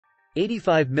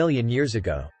85 million years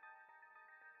ago.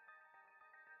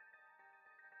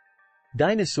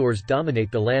 Dinosaurs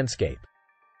dominate the landscape.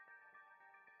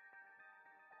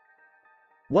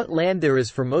 What land there is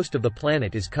for most of the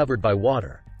planet is covered by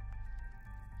water.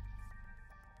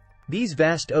 These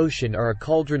vast oceans are a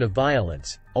cauldron of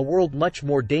violence, a world much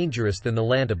more dangerous than the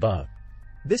land above.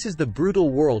 This is the brutal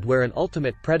world where an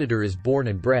ultimate predator is born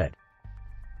and bred.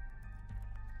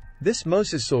 This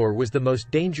mosasaur was the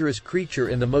most dangerous creature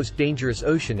in the most dangerous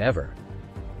ocean ever.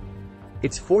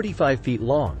 It's 45 feet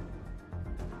long.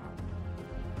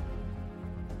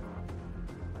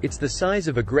 It's the size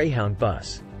of a Greyhound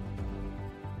bus.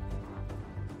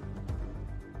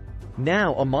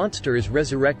 Now a monster is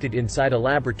resurrected inside a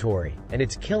laboratory, and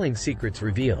its killing secrets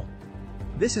reveal.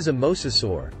 This is a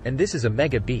mosasaur, and this is a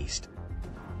mega beast.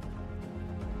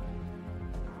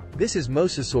 This is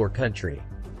mosasaur country.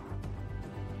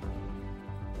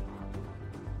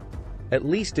 At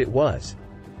least it was.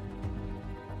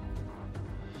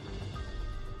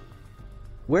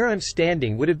 Where I'm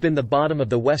standing would have been the bottom of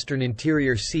the Western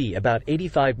Interior Sea about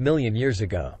 85 million years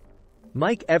ago.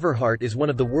 Mike Everhart is one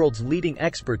of the world's leading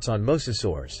experts on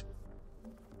mosasaurs.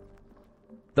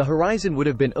 The horizon would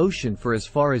have been ocean for as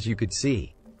far as you could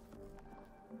see.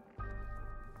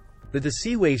 The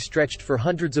seaway stretched for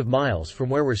hundreds of miles from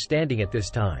where we're standing at this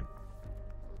time.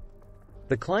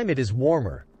 The climate is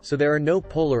warmer, so there are no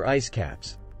polar ice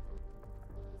caps.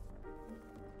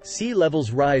 Sea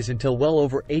levels rise until well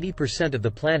over 80% of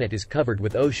the planet is covered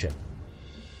with ocean.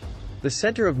 The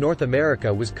center of North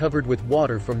America was covered with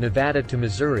water from Nevada to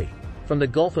Missouri, from the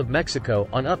Gulf of Mexico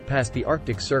on up past the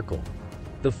Arctic Circle.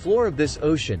 The floor of this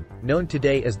ocean, known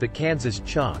today as the Kansas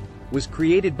Chalk, was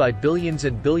created by billions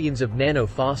and billions of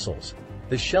nanofossils,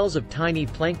 the shells of tiny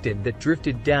plankton that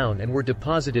drifted down and were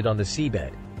deposited on the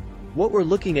seabed. What we're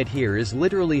looking at here is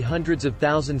literally hundreds of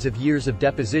thousands of years of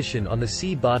deposition on the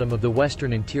sea bottom of the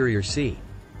Western Interior Sea.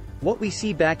 What we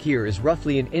see back here is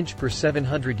roughly an inch per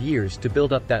 700 years to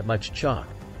build up that much chalk.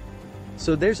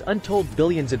 So there's untold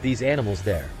billions of these animals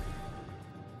there.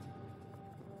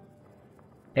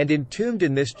 And entombed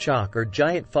in this chalk are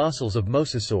giant fossils of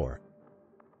mosasaur.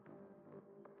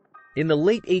 In the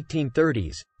late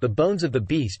 1830s, the bones of the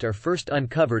beast are first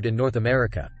uncovered in North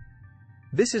America.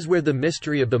 This is where the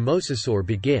mystery of the mosasaur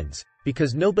begins,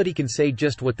 because nobody can say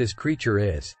just what this creature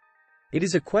is. It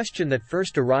is a question that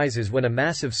first arises when a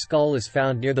massive skull is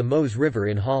found near the Meuse River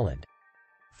in Holland.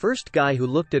 First guy who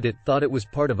looked at it thought it was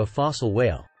part of a fossil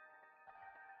whale.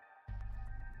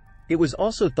 It was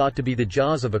also thought to be the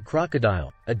jaws of a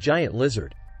crocodile, a giant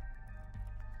lizard.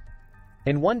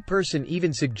 And one person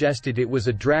even suggested it was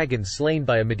a dragon slain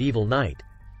by a medieval knight.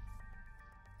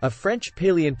 A French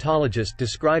paleontologist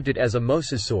described it as a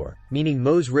mosasaur, meaning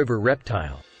Meuse River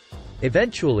reptile.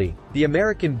 Eventually, the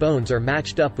American bones are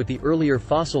matched up with the earlier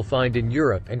fossil find in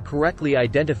Europe and correctly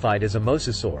identified as a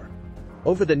mosasaur.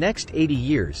 Over the next 80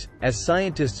 years, as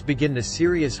scientists begin the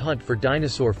serious hunt for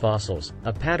dinosaur fossils,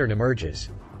 a pattern emerges.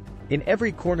 In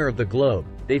every corner of the globe,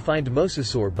 they find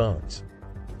mosasaur bones.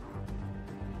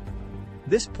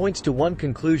 This points to one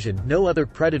conclusion: no other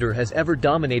predator has ever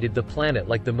dominated the planet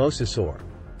like the mosasaur.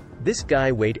 This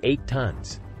guy weighed 8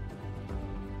 tons.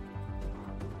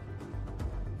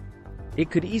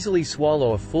 It could easily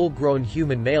swallow a full-grown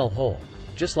human male whole,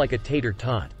 just like a tater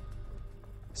tot.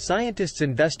 Scientists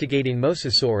investigating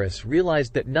Mosasaurus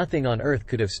realized that nothing on Earth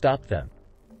could have stopped them.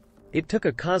 It took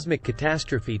a cosmic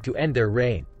catastrophe to end their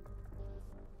reign.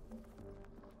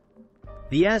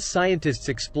 As scientists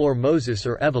explore Moses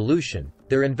or evolution,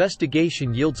 their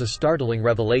investigation yields a startling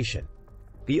revelation.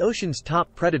 The ocean's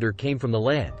top predator came from the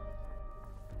land.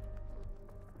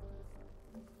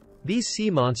 These sea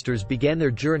monsters began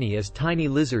their journey as tiny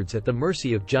lizards at the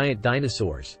mercy of giant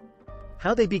dinosaurs.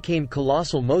 How they became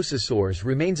colossal mosasaurs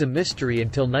remains a mystery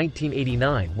until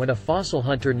 1989, when a fossil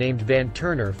hunter named Van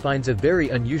Turner finds a very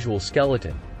unusual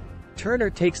skeleton. Turner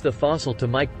takes the fossil to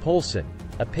Mike Polson,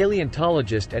 a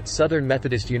paleontologist at Southern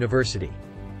Methodist University.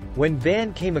 When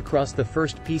Van came across the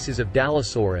first pieces of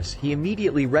Dallosaurus, he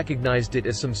immediately recognized it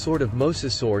as some sort of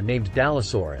mosasaur named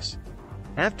Dallosaurus.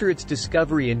 After its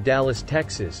discovery in Dallas,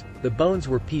 Texas, the bones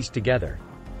were pieced together.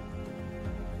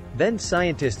 Then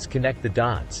scientists connect the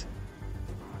dots.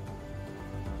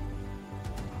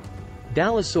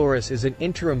 Dallosaurus is an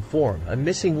interim form, a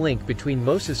missing link between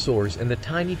mosasaurs and the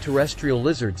tiny terrestrial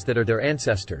lizards that are their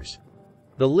ancestors.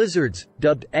 The lizards,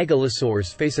 dubbed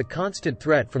ankylosaurs, face a constant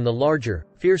threat from the larger,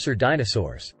 fiercer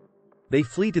dinosaurs. They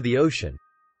flee to the ocean.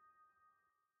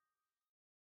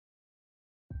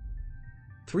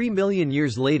 3 million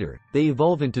years later, they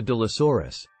evolve into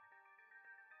Dillosaurus.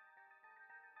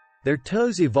 Their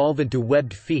toes evolve into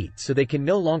webbed feet so they can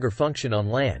no longer function on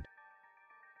land.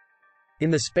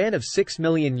 In the span of 6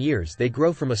 million years they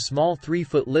grow from a small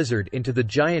 3-foot lizard into the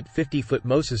giant 50-foot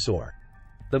mosasaur.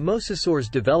 The mosasaur's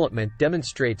development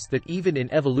demonstrates that even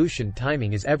in evolution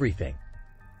timing is everything.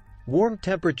 Warm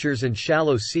temperatures and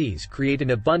shallow seas create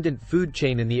an abundant food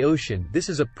chain in the ocean. This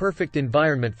is a perfect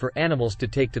environment for animals to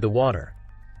take to the water.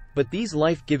 But these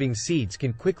life-giving seeds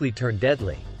can quickly turn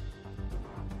deadly.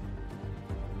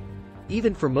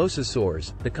 Even for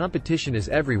mosasaurs, the competition is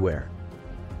everywhere.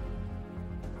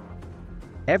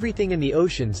 Everything in the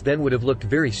oceans then would have looked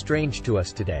very strange to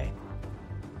us today.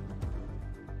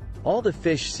 All the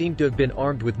fish seem to have been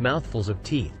armed with mouthfuls of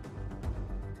teeth.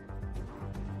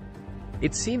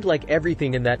 It seemed like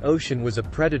everything in that ocean was a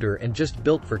predator and just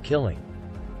built for killing.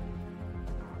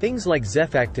 Things like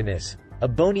Zephactinus, a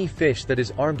bony fish that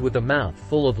is armed with a mouth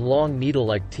full of long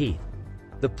needle-like teeth.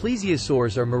 The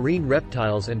plesiosaurs are marine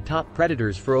reptiles and top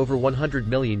predators for over 100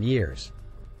 million years.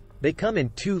 They come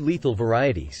in 2 lethal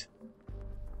varieties.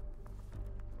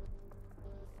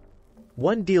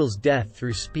 One deals death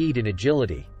through speed and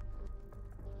agility.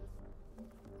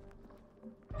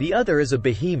 The other is a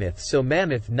behemoth, so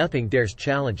mammoth nothing dares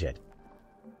challenge it.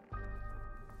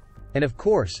 And of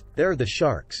course, there are the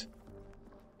sharks.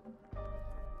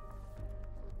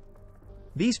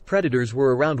 These predators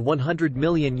were around 100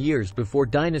 million years before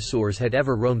dinosaurs had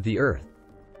ever roamed the earth.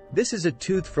 This is a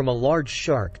tooth from a large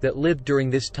shark that lived during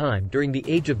this time. During the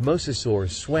age of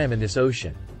mosasaurs swam in this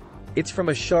ocean. It's from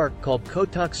a shark called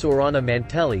Kotoxorana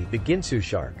mantelli, the Ginsu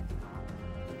shark.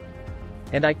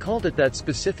 And I called it that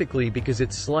specifically because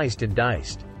it's sliced and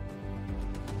diced.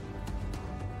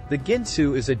 The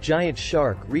Ginsu is a giant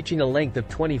shark reaching a length of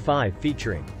 25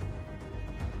 featuring.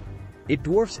 It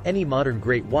dwarfs any modern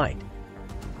great white.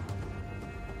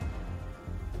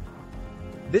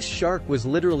 This shark was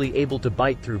literally able to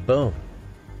bite through bone.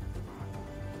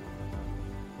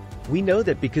 We know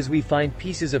that because we find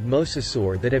pieces of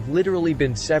mosasaur that have literally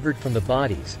been severed from the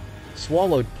bodies,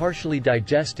 swallowed, partially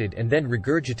digested, and then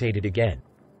regurgitated again.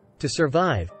 To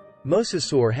survive,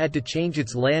 mosasaur had to change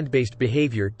its land-based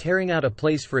behavior, tearing out a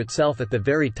place for itself at the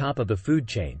very top of the food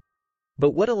chain.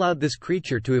 But what allowed this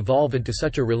creature to evolve into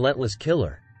such a relentless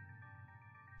killer?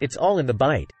 It's all in the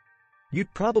bite.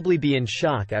 You'd probably be in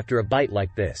shock after a bite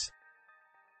like this.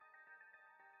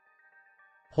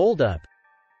 Hold up.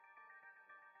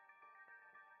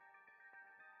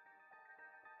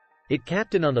 It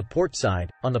captain on the port side,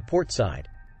 on the port side.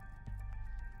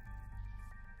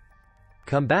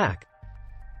 Come back.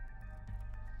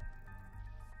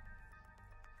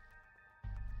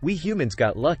 We humans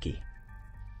got lucky.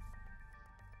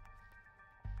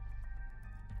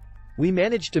 We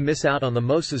managed to miss out on the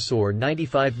mosasaur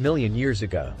 95 million years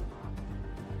ago.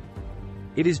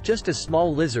 It is just a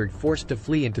small lizard forced to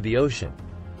flee into the ocean.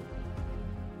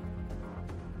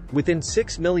 Within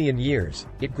 6 million years,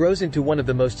 it grows into one of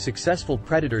the most successful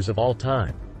predators of all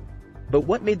time. But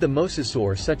what made the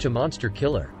mosasaur such a monster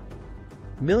killer?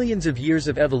 Millions of years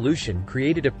of evolution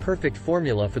created a perfect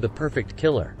formula for the perfect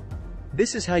killer.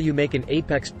 This is how you make an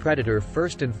apex predator.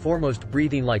 First and foremost,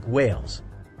 breathing like whales.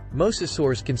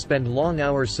 Mosasaurs can spend long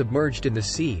hours submerged in the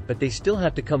sea, but they still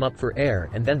have to come up for air,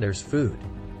 and then there's food.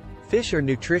 Fish are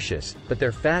nutritious, but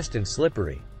they're fast and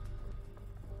slippery.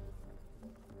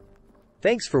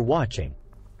 Thanks for watching.